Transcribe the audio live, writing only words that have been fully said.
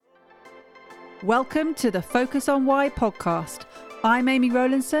Welcome to the Focus on Why podcast. I'm Amy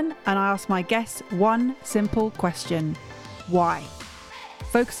Rowlandson and I ask my guests one simple question. Why?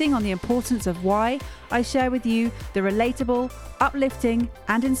 Focusing on the importance of why, I share with you the relatable, uplifting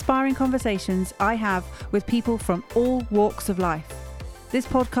and inspiring conversations I have with people from all walks of life. This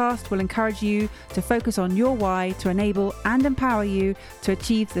podcast will encourage you to focus on your why to enable and empower you to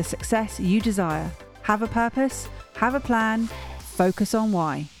achieve the success you desire. Have a purpose, have a plan, focus on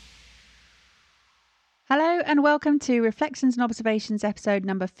why. Hello and welcome to Reflections and Observations episode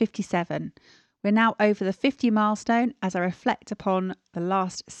number 57. We're now over the 50 milestone as I reflect upon the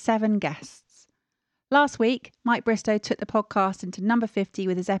last 7 guests. Last week, Mike Bristow took the podcast into number 50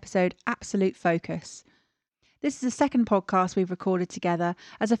 with his episode Absolute Focus. This is the second podcast we've recorded together,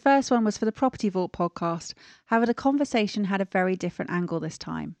 as the first one was for the Property Vault podcast. However, the conversation had a very different angle this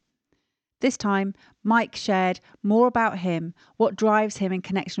time. This time, Mike shared more about him, what drives him in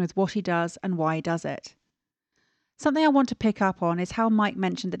connection with what he does and why he does it. Something I want to pick up on is how Mike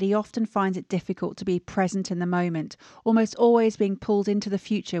mentioned that he often finds it difficult to be present in the moment, almost always being pulled into the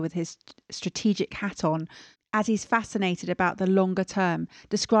future with his strategic hat on, as he's fascinated about the longer term,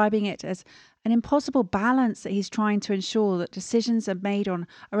 describing it as an impossible balance that he's trying to ensure that decisions are made on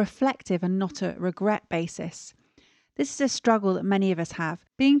a reflective and not a regret basis. This is a struggle that many of us have.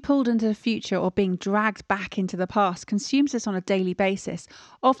 Being pulled into the future or being dragged back into the past consumes us on a daily basis,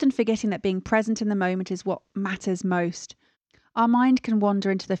 often forgetting that being present in the moment is what matters most. Our mind can wander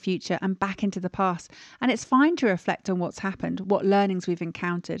into the future and back into the past, and it's fine to reflect on what's happened, what learnings we've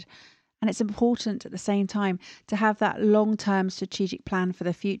encountered. And it's important at the same time to have that long-term strategic plan for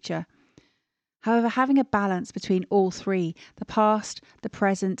the future. However, having a balance between all three, the past, the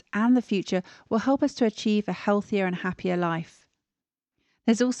present and the future, will help us to achieve a healthier and happier life.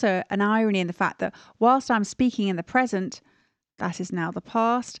 There's also an irony in the fact that whilst I'm speaking in the present, that is now the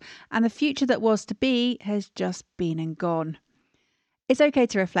past, and the future that was to be has just been and gone. It's okay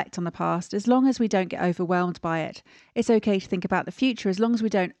to reflect on the past as long as we don't get overwhelmed by it. It's okay to think about the future as long as we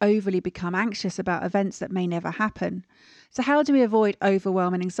don't overly become anxious about events that may never happen. So how do we avoid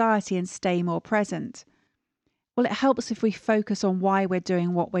overwhelm and anxiety and stay more present? Well, it helps if we focus on why we're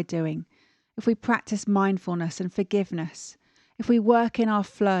doing what we're doing. If we practice mindfulness and forgiveness. If we work in our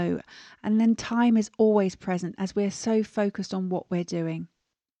flow, and then time is always present as we're so focused on what we're doing.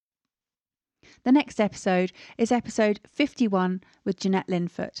 The next episode is episode 51 with Jeanette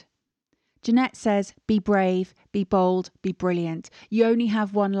Linfoot. Jeanette says, be brave, be bold, be brilliant. You only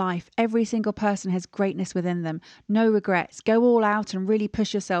have one life. Every single person has greatness within them. No regrets. Go all out and really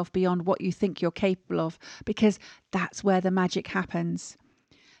push yourself beyond what you think you're capable of, because that's where the magic happens.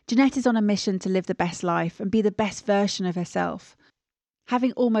 Jeanette is on a mission to live the best life and be the best version of herself.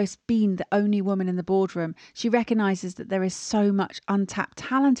 Having almost been the only woman in the boardroom, she recognises that there is so much untapped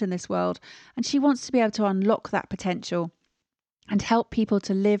talent in this world, and she wants to be able to unlock that potential and help people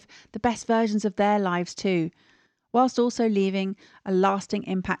to live the best versions of their lives too, whilst also leaving a lasting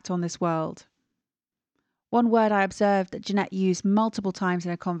impact on this world. One word I observed that Jeanette used multiple times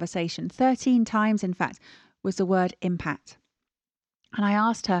in a conversation, 13 times in fact, was the word impact. And I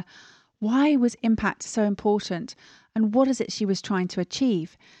asked her, why was impact so important and what is it she was trying to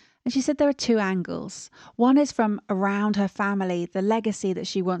achieve? And she said there are 2 angles. One is from around her family, the legacy that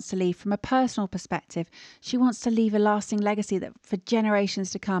she wants to leave from a personal perspective. She wants to leave a lasting legacy that for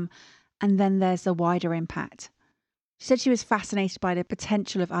generations to come. And then there's the wider impact. She said she was fascinated by the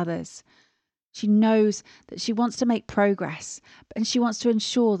potential of others. She knows that she wants to make progress and she wants to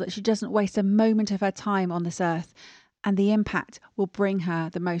ensure that she doesn't waste a moment of her time on this earth, and the impact will bring her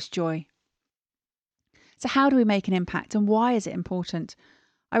the most joy. So how do we make an impact and why is it important?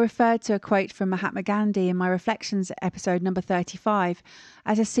 I referred to a quote from Mahatma Gandhi in my Reflections episode number 35.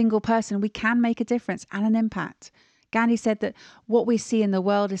 As a single person, we can make a difference and an impact. Gandhi said that what we see in the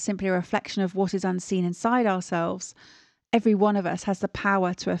world is simply a reflection of what is unseen inside ourselves. Every one of us has the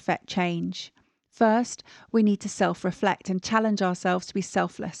power to affect change. First, we need to self-reflect and challenge ourselves to be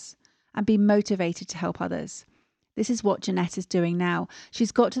selfless and be motivated to help others. This is what Jeanette is doing now.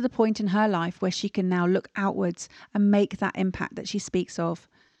 She's got to the point in her life where she can now look outwards and make that impact that she speaks of.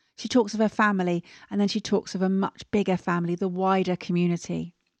 She talks of her family, and then she talks of a much bigger family, the wider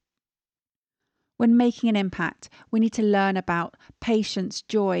community. When making an impact, we need to learn about patience,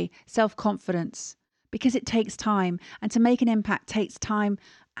 joy, self-confidence, because it takes time, and to make an impact takes time,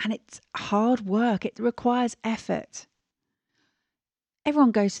 and it's hard work. It requires effort.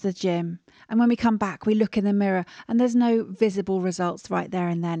 Everyone goes to the gym, and when we come back, we look in the mirror and there's no visible results right there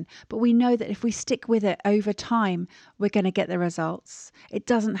and then. But we know that if we stick with it over time, we're going to get the results. It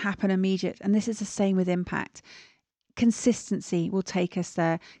doesn't happen immediate. And this is the same with impact. consistency will take us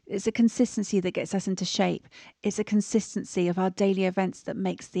there. It's a consistency that gets us into shape. It's a consistency of our daily events that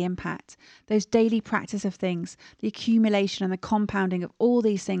makes the impact. Those daily practice of things, the accumulation and the compounding of all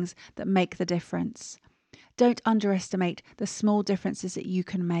these things that make the difference. Don't underestimate the small differences that you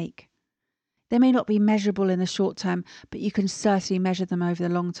can make. They may not be measurable in the short term, but you can certainly measure them over the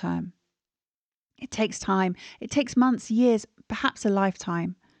long term. It takes time. It takes months, years, perhaps a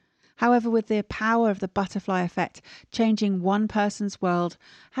lifetime. However, with the power of the butterfly effect, changing one person's world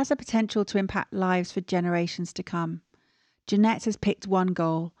has the potential to impact lives for generations to come. Jeanette has picked one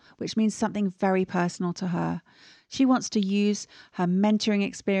goal, which means something very personal to her. She wants to use her mentoring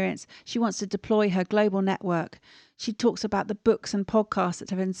experience. She wants to deploy her global network. She talks about the books and podcasts that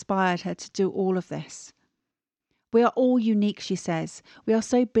have inspired her to do all of this. We are all unique, she says. We are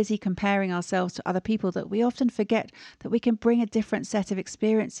so busy comparing ourselves to other people that we often forget that we can bring a different set of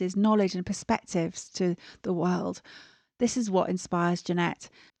experiences, knowledge and perspectives to the world. This is what inspires Jeanette.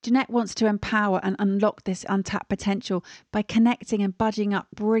 Jeanette wants to empower and unlock this untapped potential by connecting and budging up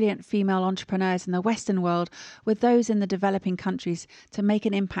brilliant female entrepreneurs in the Western world with those in the developing countries to make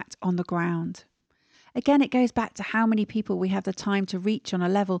an impact on the ground. Again, it goes back to how many people we have the time to reach on a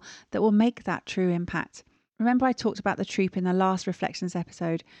level that will make that true impact. Remember, I talked about the troop in the last Reflections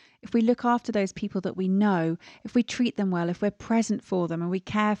episode. If we look after those people that we know, if we treat them well, if we're present for them and we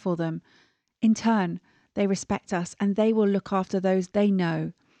care for them, in turn, they respect us and they will look after those they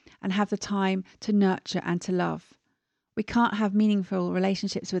know and have the time to nurture and to love. We can't have meaningful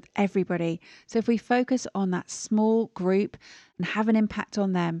relationships with everybody. So if we focus on that small group and have an impact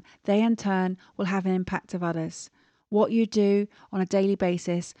on them, they in turn will have an impact of others. What you do on a daily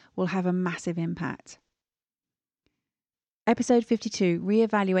basis will have a massive impact. Episode 52,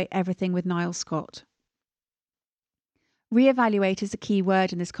 Reevaluate Everything with Niall Scott. Reevaluate is the key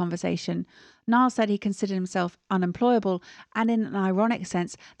word in this conversation. Niall said he considered himself unemployable, and in an ironic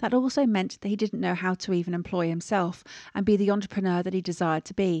sense, that also meant that he didn't know how to even employ himself and be the entrepreneur that he desired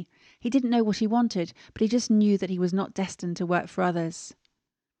to be. He didn't know what he wanted, but he just knew that he was not destined to work for others.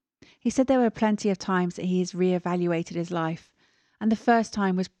 He said there were plenty of times that he has reevaluated his life, and the first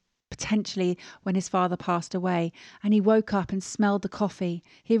time was potentially when his father passed away, and he woke up and smelled the coffee.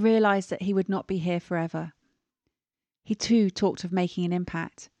 He realised that he would not be here forever. He too talked of making an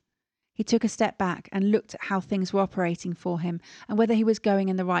impact. He took a step back and looked at how things were operating for him and whether he was going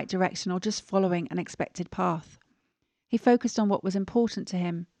in the right direction or just following an expected path. He focused on what was important to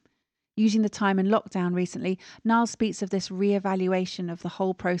him. Using the time in lockdown recently, Niall speaks of this re-evaluation of the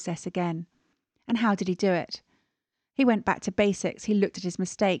whole process again. And how did he do it? He went back to basics. He looked at his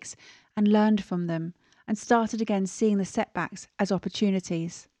mistakes and learned from them and started again seeing the setbacks as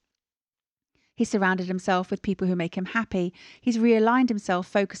opportunities. He surrounded himself with people who make him happy. He's realigned himself,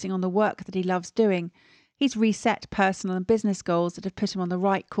 focusing on the work that he loves doing. He's reset personal and business goals that have put him on the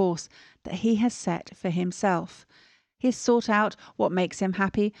right course that he has set for himself. He has sought out what makes him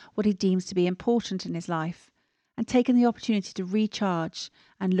happy, what he deems to be important in his life, and taken the opportunity to recharge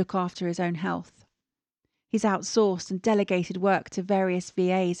and look after his own health. He's outsourced and delegated work to various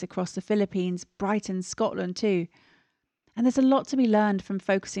VAs across the Philippines, Brighton, Scotland too. And there's a lot to be learned from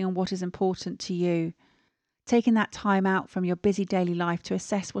focusing on what is important to you. Taking that time out from your busy daily life to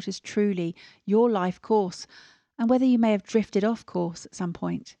assess what is truly your life course and whether you may have drifted off course at some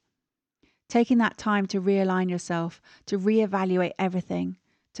point. Taking that time to realign yourself, to reevaluate everything,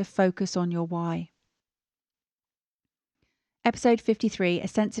 to focus on your why. Episode 53, A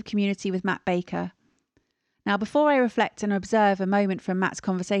Sense of Community with Matt Baker. Now, before I reflect and observe a moment from Matt's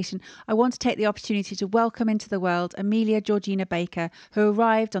conversation, I want to take the opportunity to welcome into the world Amelia Georgina Baker, who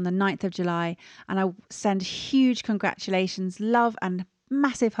arrived on the 9th of July, and I send huge congratulations, love and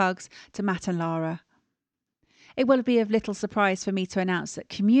massive hugs to Matt and Lara. It will be of little surprise for me to announce that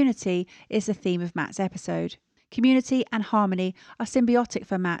community is the theme of Matt's episode. Community and harmony are symbiotic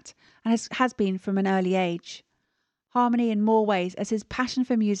for Matt and has been from an early age. Harmony in more ways as his passion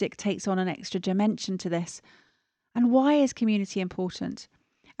for music takes on an extra dimension to this. And why is community important?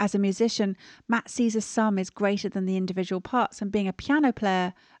 As a musician, Matt sees a sum is greater than the individual parts, and being a piano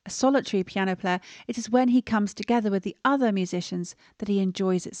player, a solitary piano player, it is when he comes together with the other musicians that he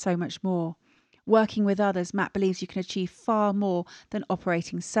enjoys it so much more. Working with others, Matt believes you can achieve far more than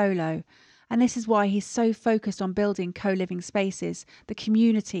operating solo. And this is why he's so focused on building co-living spaces, the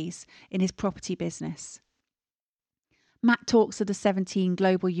communities in his property business. Matt talks of the 17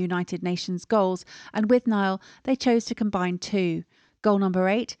 global United Nations goals, and with Niall, they chose to combine two. Goal number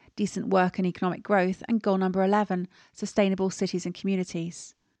 8, decent work and economic growth, and goal number 11, sustainable cities and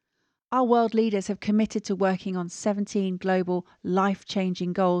communities. Our world leaders have committed to working on 17 global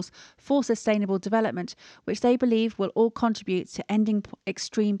life-changing goals for sustainable development, which they believe will all contribute to ending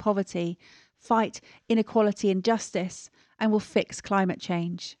extreme poverty, fight inequality and injustice, and will fix climate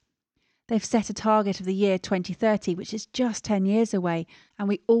change. They've set a target of the year 2030, which is just 10 years away, and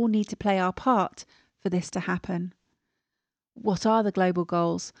we all need to play our part for this to happen. What are the global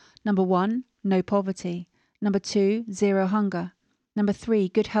goals? Number 1, no poverty. Number 2, zero hunger. Number 3,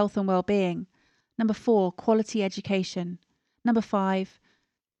 good health and well-being. Number 4, quality education. Number 5,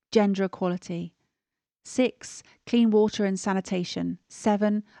 gender equality. 6, clean water and sanitation.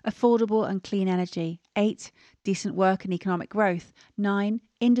 7, affordable and clean energy. 8, decent work and economic growth. 9,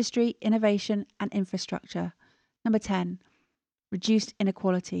 industry, innovation and infrastructure. Number 10, reduced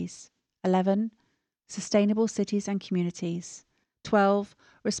inequalities. 11, sustainable cities and communities. 12,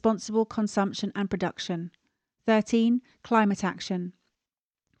 responsible consumption and production. 13, climate action.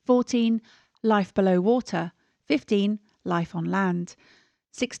 14, life below water. 15, life on land.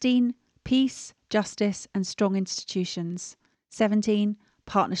 16, peace, justice and strong institutions. 17,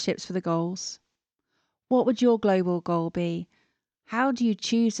 partnerships for the goals. What would your global goal be? How do you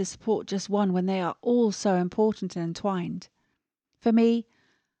choose to support just one when they are all so important and entwined? For me,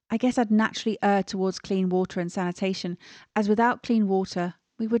 I guess I'd naturally err towards clean water and sanitation, as without clean water,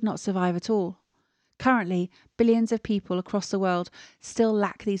 we would not survive at all. Currently, billions of people across the world still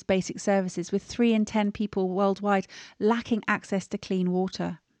lack these basic services, with 3 in 10 people worldwide lacking access to clean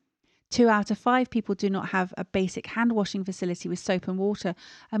water. 2 out of 5 people do not have a basic hand washing facility with soap and water,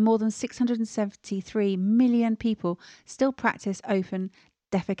 and more than 673 million people still practice open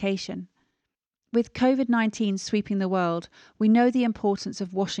defecation. With COVID-19 sweeping the world, we know the importance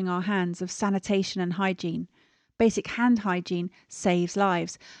of washing our hands, of sanitation and hygiene. Basic hand hygiene saves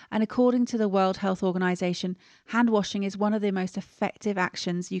lives, and according to the World Health Organization, hand washing is one of the most effective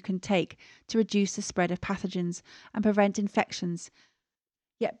actions you can take to reduce the spread of pathogens and prevent infections.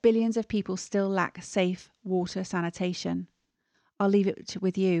 Yet billions of people still lack safe water sanitation. I'll leave it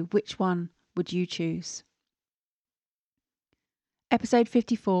with you. Which one would you choose? Episode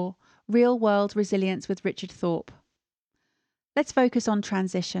 54, Real World Resilience with Richard Thorpe. Let's focus on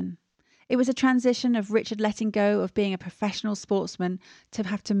transition. It was a transition of Richard letting go of being a professional sportsman to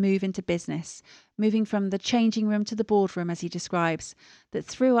have to move into business, moving from the changing room to the boardroom, as he describes, that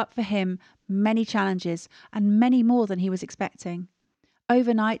threw up for him many challenges and many more than he was expecting.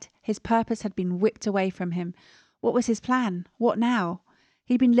 Overnight, his purpose had been whipped away from him. What was his plan? What now?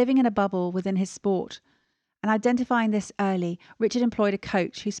 He'd been living in a bubble within his sport. And identifying this early, Richard employed a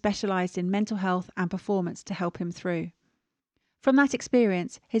coach who specialised in mental health and performance to help him through. From that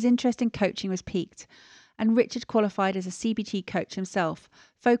experience, his interest in coaching was piqued, and Richard qualified as a CBT coach himself,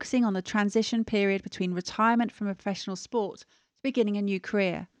 focusing on the transition period between retirement from a professional sport to beginning a new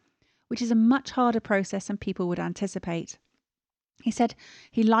career, which is a much harder process than people would anticipate. He said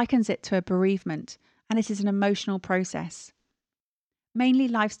he likens it to a bereavement, and it is an emotional process. Mainly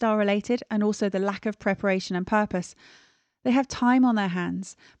lifestyle related, and also the lack of preparation and purpose. They have time on their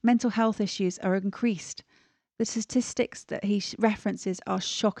hands. Mental health issues are increased. The statistics that he references are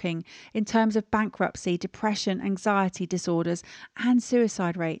shocking in terms of bankruptcy, depression, anxiety disorders, and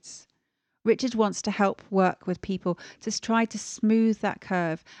suicide rates. Richard wants to help work with people to try to smooth that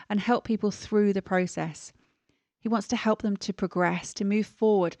curve and help people through the process. He wants to help them to progress, to move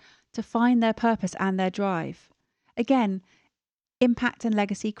forward, to find their purpose and their drive. Again, impact and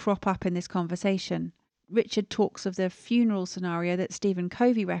legacy crop up in this conversation. Richard talks of the funeral scenario that Stephen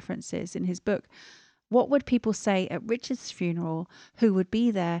Covey references in his book. What would people say at Richard's funeral? Who would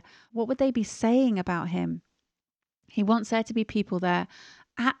be there? What would they be saying about him? He wants there to be people there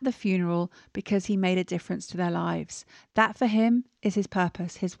at the funeral because he made a difference to their lives. That for him is his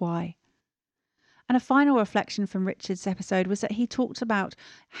purpose, his why. And a final reflection from Richard's episode was that he talked about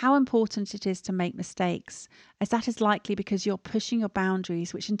how important it is to make mistakes, as that is likely because you're pushing your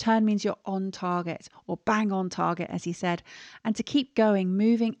boundaries, which in turn means you're on target, or bang on target, as he said, and to keep going,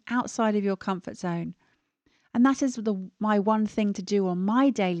 moving outside of your comfort zone. And that is my one thing to do on my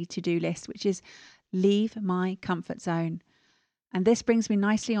daily to-do list, which is leave my comfort zone. And this brings me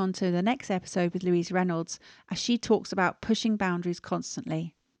nicely on to the next episode with Louise Reynolds, as she talks about pushing boundaries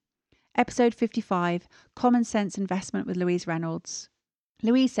constantly. Episode 55, Common Sense Investment with Louise Reynolds.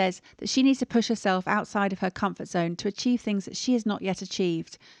 Louise says that she needs to push herself outside of her comfort zone to achieve things that she has not yet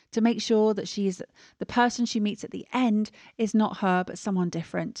achieved, to make sure that the person she meets at the end is not her but someone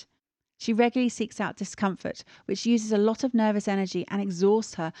different. She regularly seeks out discomfort, which uses a lot of nervous energy and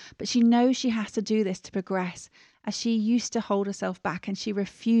exhausts her, but she knows she has to do this to progress as she used to hold herself back, and she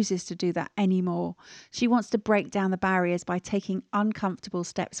refuses to do that anymore. She wants to break down the barriers by taking uncomfortable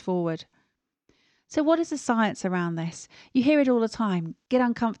steps forward. So what is the science around this? You hear it all the time, get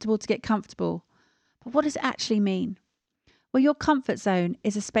uncomfortable to get comfortable. But what does it actually mean? Well, your comfort zone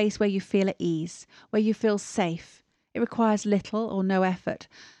is a space where you feel at ease, where you feel safe. It requires little or no effort.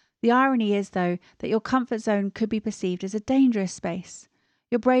 The irony is, though, that your comfort zone could be perceived as a dangerous space.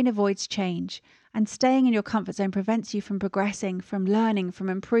 Your brain avoids change, and staying in your comfort zone prevents you from progressing, from learning, from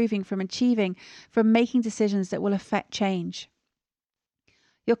improving, from achieving, from making decisions that will affect change.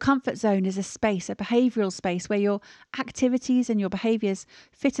 Your comfort zone is a space, a behavioural space, where your activities and your behaviours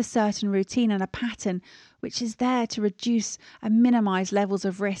fit a certain routine and a pattern, which is there to reduce and minimise levels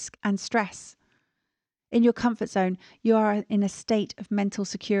of risk and stress. In your comfort zone, you are in a state of mental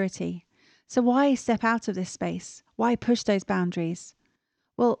security. So why step out of this space? Why push those boundaries?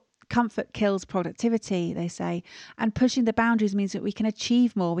 Well, comfort kills productivity, they say, and pushing the boundaries means that we can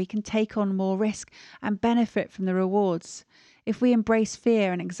achieve more, we can take on more risk and benefit from the rewards. If we embrace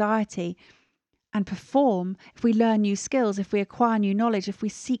fear and anxiety and perform, if we learn new skills, if we acquire new knowledge, if we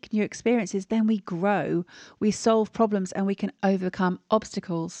seek new experiences, then we grow, we solve problems, and we can overcome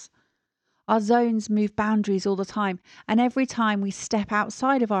obstacles. Our zones move boundaries all the time, and every time we step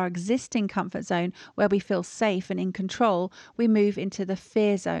outside of our existing comfort zone where we feel safe and in control, we move into the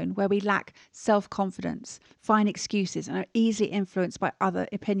fear zone where we lack self-confidence, find excuses, and are easily influenced by other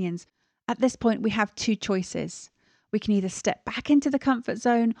opinions. At this point, we have two choices. We can either step back into the comfort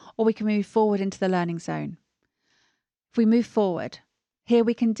zone, or we can move forward into the learning zone. If we move forward, here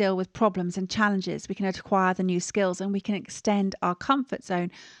we can deal with problems and challenges, we can acquire the new skills, and we can extend our comfort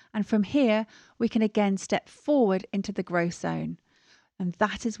zone. And from here, we can again step forward into the growth zone. And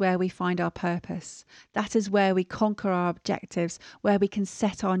that is where we find our purpose. That is where we conquer our objectives, where we can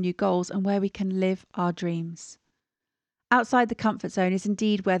set our new goals, and where we can live our dreams. Outside the comfort zone is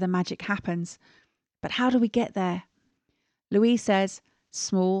indeed where the magic happens. But how do we get there? Louise says,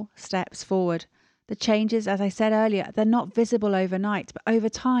 small steps forward. The changes, as I said earlier, they're not visible overnight, but over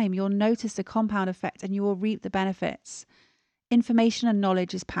time you'll notice the compound effect and you will reap the benefits. Information and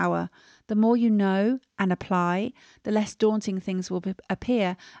knowledge is power. The more you know and apply, the less daunting things will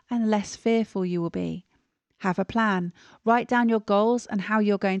appear and less fearful you will be. Have a plan. Write down your goals and how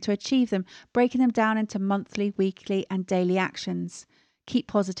you're going to achieve them, breaking them down into monthly, weekly, and daily actions. Keep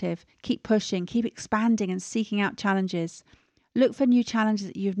positive, keep pushing, keep expanding and seeking out challenges. Look for new challenges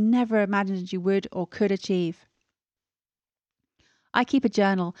that you've never imagined you would or could achieve. I keep a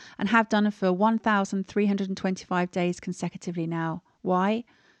journal and have done it for 1,325 days consecutively now. Why?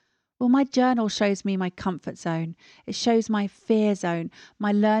 Well, my journal shows me my comfort zone. It shows my fear zone,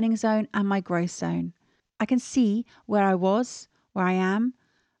 my learning zone, and my growth zone. I can see where I was, where I am,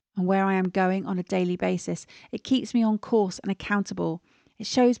 and where I am going on a daily basis. It keeps me on course and accountable. It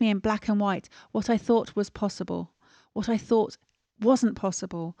shows me in black and white what I thought was possible, what I thought wasn't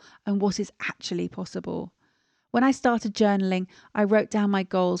possible, and what is actually possible. When I started journaling, I wrote down my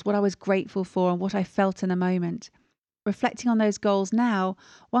goals, what I was grateful for, and what I felt in the moment. Reflecting on those goals now,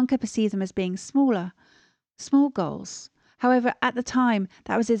 one could perceive them as being small goals. However, at the time,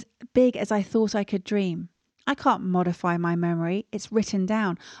 that was as big as I thought I could dream. I can't modify my memory. It's written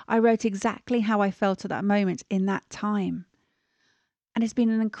down. I wrote exactly how I felt at that moment in that time. And it's been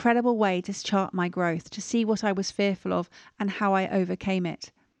an incredible way to chart my growth, to see what I was fearful of and how I overcame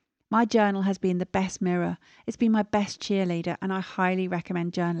it. My journal has been the best mirror. It's been my best cheerleader, and I highly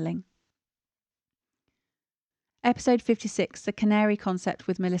recommend journaling. Episode 56, The Canary Concept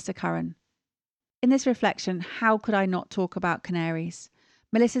with Melissa Curran. In this reflection, how could I not talk about canaries?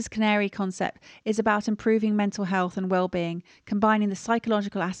 Melissa's canary concept is about improving mental health and well-being, combining the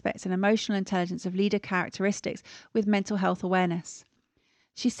psychological aspects and emotional intelligence of leader characteristics with mental health awareness.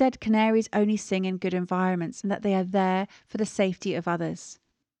 She said canaries only sing in good environments and that they are there for the safety of others.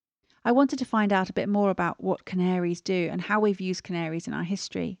 I wanted to find out a bit more about what canaries do and how we've used canaries in our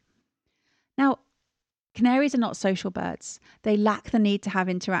history. Now, canaries are not social birds. They lack the need to have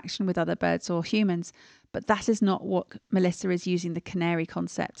interaction with other birds or humans, but that is not what Melissa is using the canary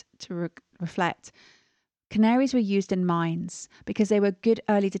concept to reflect. Canaries were used in mines because they were good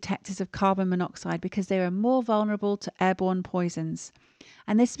early detectors of carbon monoxide, because they were more vulnerable to airborne poisons.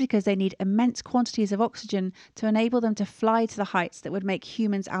 And this is because they need immense quantities of oxygen to enable them to fly to the heights that would make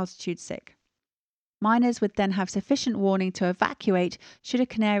humans altitude sick. Miners would then have sufficient warning to evacuate should a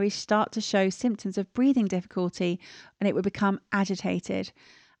canary start to show symptoms of breathing difficulty, and it would become agitated.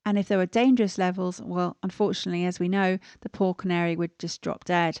 And if there were dangerous levels, well, unfortunately, as we know, the poor canary would just drop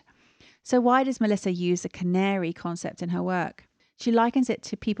dead. So why does Melissa use the canary concept in her work? She likens it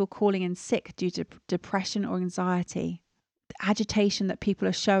to people calling in sick due to depression or anxiety. The agitation that people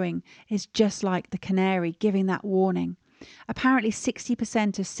are showing is just like the canary giving that warning. Apparently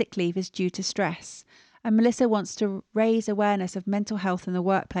 60% of sick leave is due to stress. And Melissa wants to raise awareness of mental health in the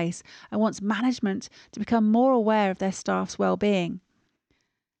workplace and wants management to become more aware of their staff's well-being.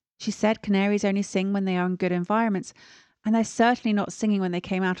 She said canaries only sing when they are in good environments, and they're certainly not singing when they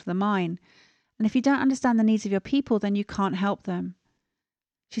came out of the mine. And if you don't understand the needs of your people, then you can't help them.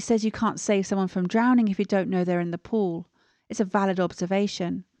 She says you can't save someone from drowning if you don't know they're in the pool. It's a valid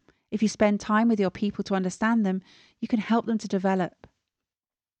observation. If you spend time with your people to understand them, you can help them to develop.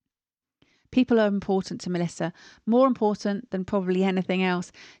 People are important to Melissa, more important than probably anything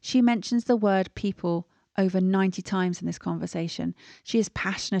else. She mentions the word people over 90 times in this conversation. She is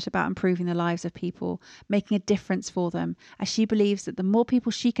passionate about improving the lives of people, making a difference for them, as she believes that the more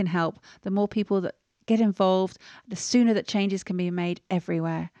people she can help, the more people that get involved, the sooner that changes can be made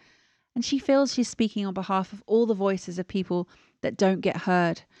everywhere. And she feels she's speaking on behalf of all the voices of people that don't get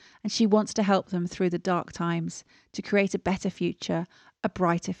heard, and she wants to help them through the dark times to create a better future, a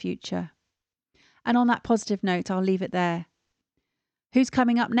brighter future. And on that positive note, I'll leave it there. Who's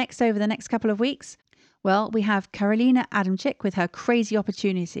coming up next over the next couple of weeks? Well, we have Karolina Adamczyk with her crazy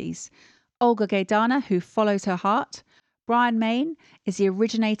opportunities, Olga Gaydana, who follows her heart. Brian Main is the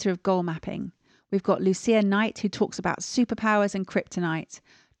originator of goal mapping. We've got Lucia Knight, who talks about superpowers and kryptonite.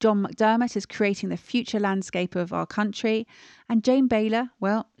 John McDermott is creating the future landscape of our country. And Jane Baylor,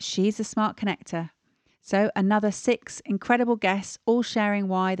 well, she's a smart connector. So another 6 incredible guests, all sharing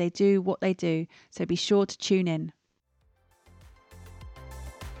why they do what they do. So be sure to tune in.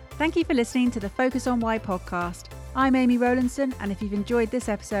 Thank you for listening to the Focus on Why podcast. I'm Amy Rowlandson, and if you've enjoyed this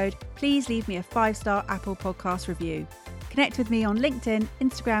episode, please leave me a 5-star Apple Podcast review. Connect with me on LinkedIn,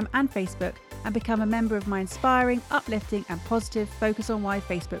 Instagram and Facebook, and become a member of my inspiring, uplifting and positive Focus on Why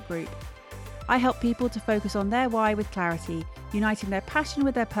Facebook group. I help people to focus on their why with clarity, uniting their passion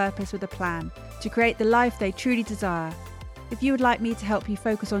with their purpose with a plan to create the life they truly desire. If you would like me to help you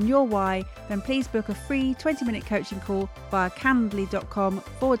focus on your why, then please book a free 20-minute coaching call via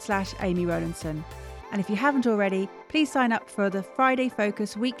calendly.com/Amy Rowlandson. And if you haven't already, please sign up for the Friday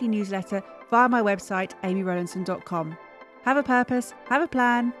Focus weekly newsletter via my website, amyrowlandson.com. Have a purpose, have a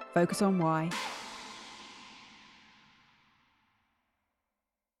plan, focus on why.